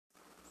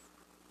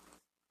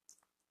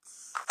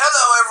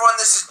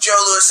Joe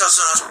Lewis,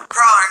 also known as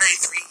Prowler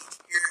 93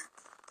 here.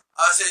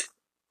 On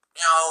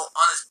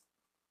this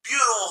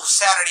beautiful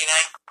Saturday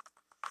night,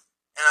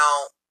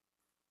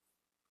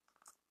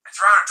 it's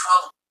around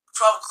 12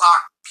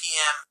 o'clock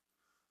p.m.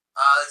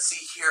 Let's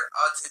see here.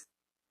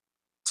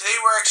 Today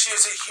we're actually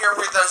here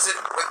with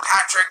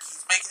Patrick.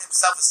 He's making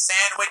himself a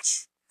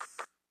sandwich.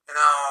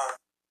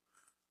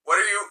 What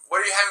are you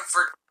having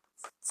for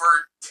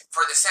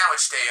the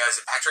sandwich today?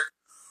 Is it Patrick?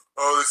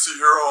 Let's see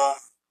here.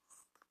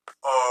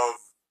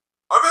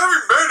 I'm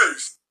having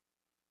mayonnaise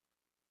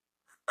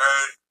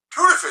and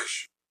tuna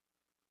fish.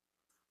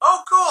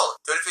 Oh, cool.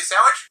 Tuna fish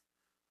sandwich?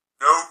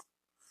 No,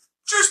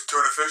 just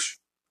tuna fish.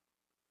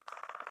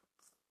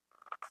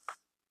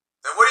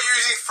 Then what are you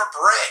using for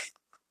bread?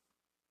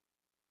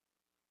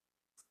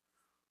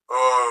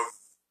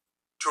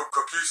 Two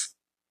cookies.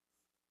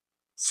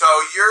 So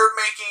you're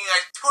making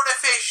a tuna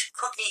fish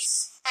cookie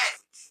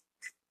sandwich?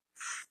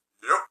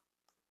 Yep.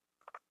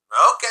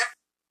 Okay.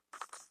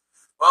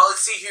 Well,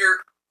 let's see here.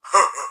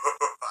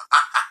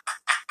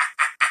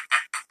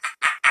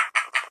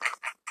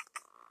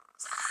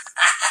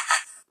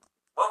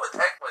 What the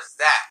heck was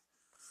that?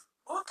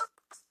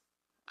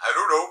 I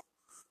don't know.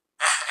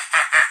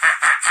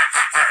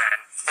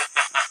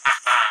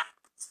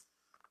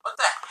 What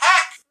the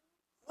heck?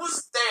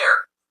 Who's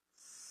there?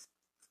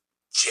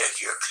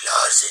 Check your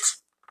closet.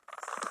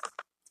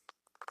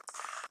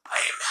 I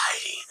am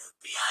hiding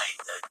behind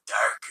the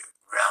dark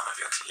realm of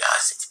your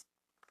closet.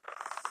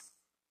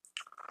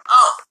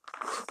 Oh,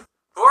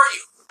 who are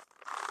you?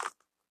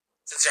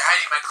 Since you're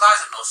hiding in my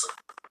closet mostly.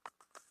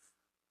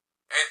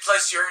 And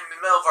plus you're in the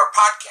middle of our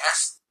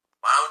podcast,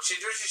 why don't you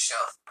introduce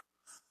yourself?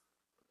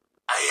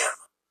 I am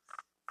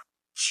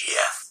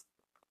Jeff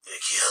the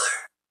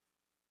Killer.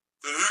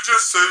 Did he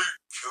just say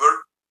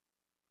killer?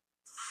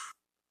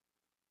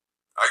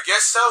 I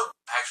guess so,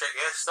 Patrick,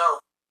 I guess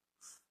so.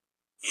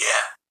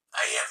 Yeah,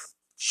 I am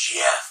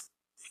Jeff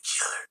the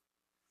Killer.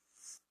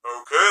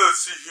 Okay,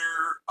 let's see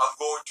here. I'm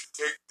going to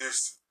take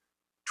this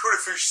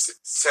tuna fish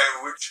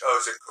sandwich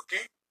as a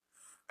cookie.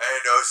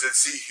 And let's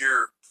see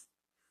here.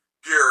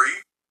 Gary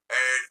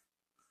and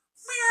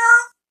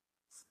meow.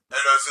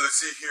 And so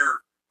let's see here.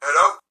 Head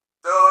out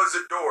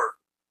the door.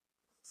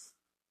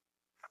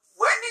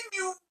 When did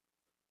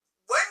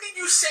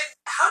you send,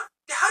 how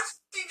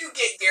did you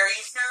get Gary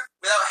in here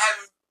without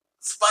having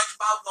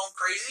SpongeBob going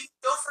crazy?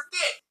 Don't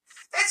forget,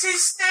 that's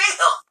his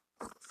snail.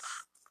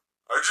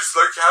 I just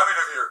like having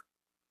him here.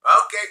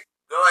 Okay,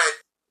 go ahead.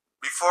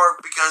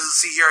 Because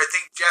let's see here, I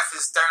think Jeff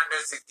is starting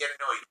to get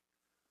annoyed.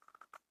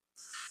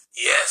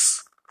 Yes.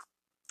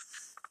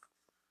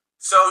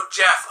 So,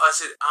 Jeff,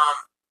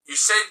 you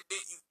said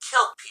that you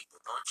killed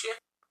people, don't you?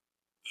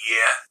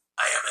 Yeah,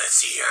 I am. Let's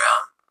see here,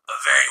 a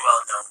very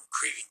well-known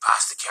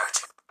creepypasta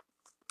character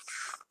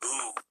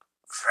who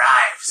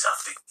thrives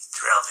off the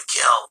thrill to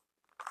kill.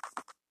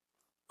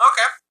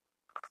 Okay.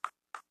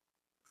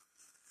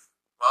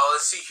 Well,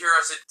 let's see here.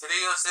 I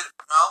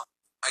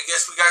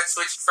guess we got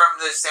switched from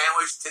the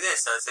sandwich to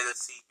this. Let's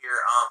see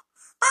here.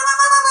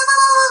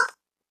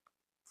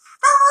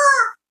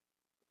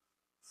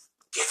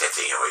 Get that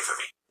thing away from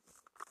me.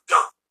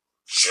 Go.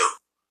 Shoot.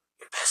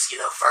 You pesky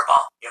little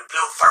furball. You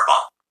blue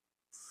furball.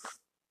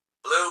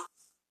 Blue,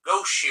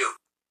 go shoot.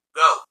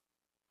 Go.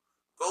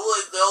 Go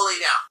lay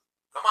down.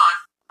 Come on.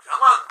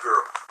 Come on,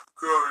 girl.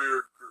 Come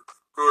here, girl.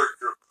 Go ahead,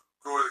 girl.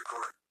 Go in the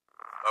corner.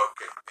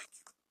 Okay, thank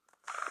you.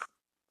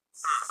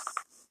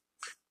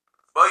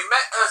 Well, you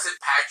met us at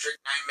Patrick,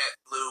 and I met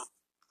Blue.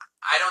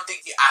 I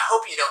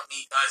hope you don't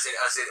meet us at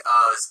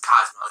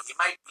Cosmo. He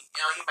might be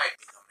coming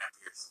up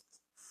here.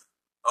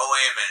 Oh,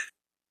 wait a minute.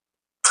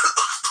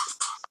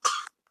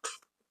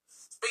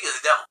 Speaking of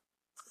the devil.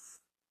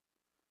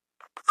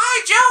 Hi,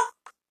 Joe.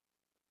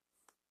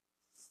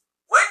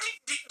 When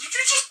did you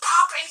just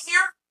pop in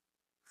here?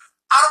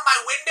 Out of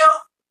my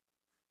window?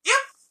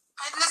 Yep.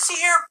 Let's see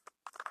here.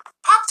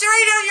 Popped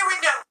right out of your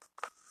window.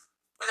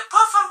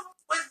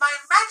 With my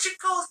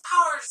magical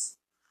powers.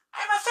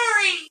 I'm a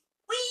fairy.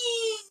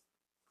 Whee!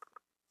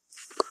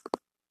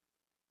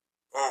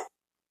 Oh.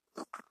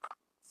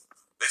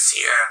 Let's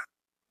see here.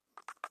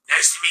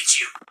 Nice to meet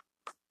you.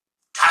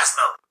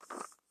 Cosmo.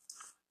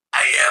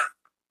 I am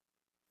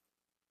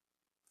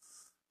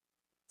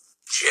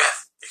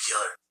Jeff the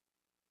Killer.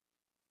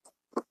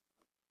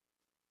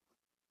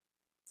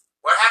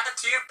 What happened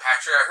to you,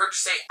 Patrick? I heard you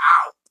say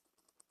ow.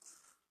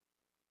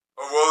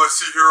 Oh, well, let's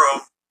see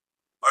here.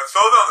 I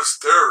fell down the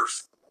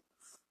stairs.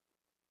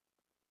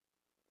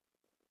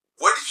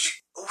 What did you...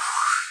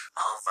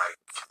 Oh, my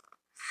God.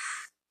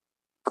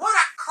 What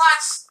a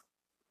klutz.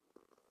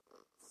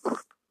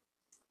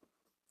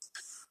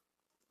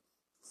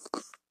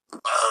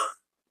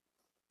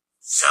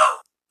 So,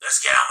 let's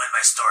get on with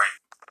my story.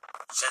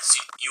 Since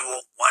you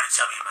want to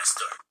tell me my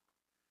story.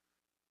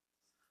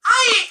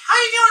 Hi, how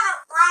you doing,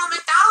 Ronald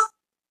McDonald?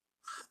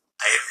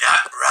 I am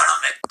not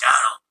Ronald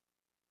McDonald.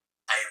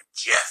 I am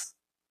Jeff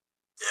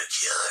the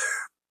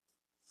Killer.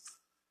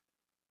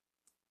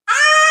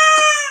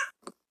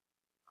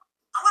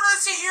 I'm gonna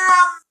sit here,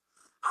 I'm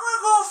gonna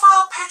go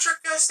follow Patrick.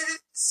 Patrick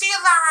said, see you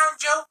around,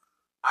 Joe.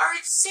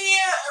 Alright, see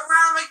you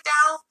around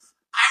McDonald.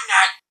 I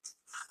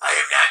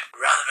am not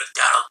Ronald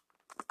McDonald.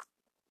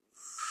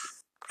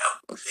 No,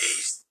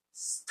 please,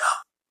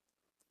 stop.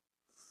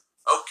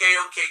 Okay,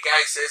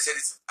 guys.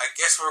 I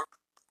guess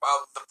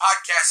the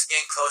podcast is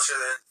getting closer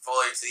than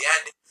fully to the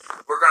end.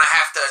 We're going to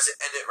have to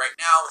end it right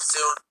now,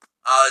 soon.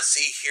 Let's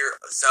see here.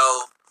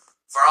 So,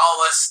 for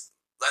all of us,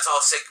 let's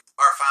all say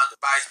our final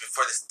goodbyes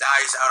before this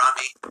dies out on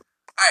me.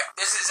 Alright,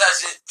 this is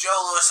Joe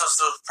Lewis,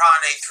 also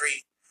Prawn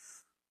A3,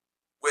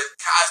 with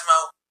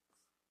Cosmo.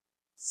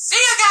 See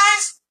you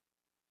guys!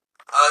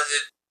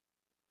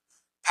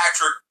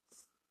 Patrick,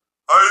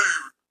 hey,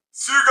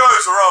 see you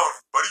guys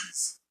around,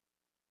 buddies.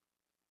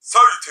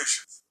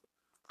 Salutations.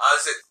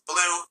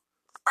 Blue.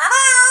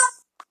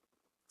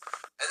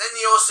 And then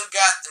you also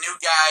got the new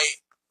guy,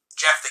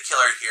 Jeff the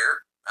Killer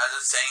here,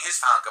 saying his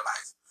final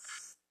goodbyes.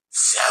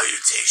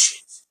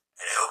 Salutations,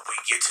 and I hope we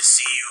get to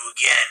see you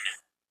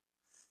again.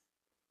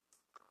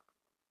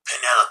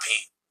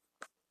 Penelope.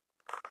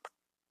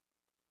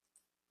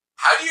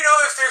 How do you know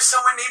if there's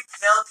someone named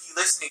Penelope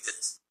listening to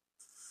this?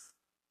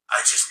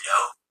 I just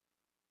know.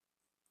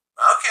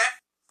 Okay.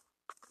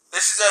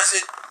 This is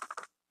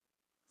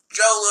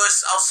Joe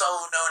Lewis, also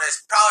known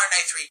as Prowler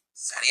 93,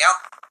 signing out.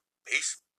 Peace.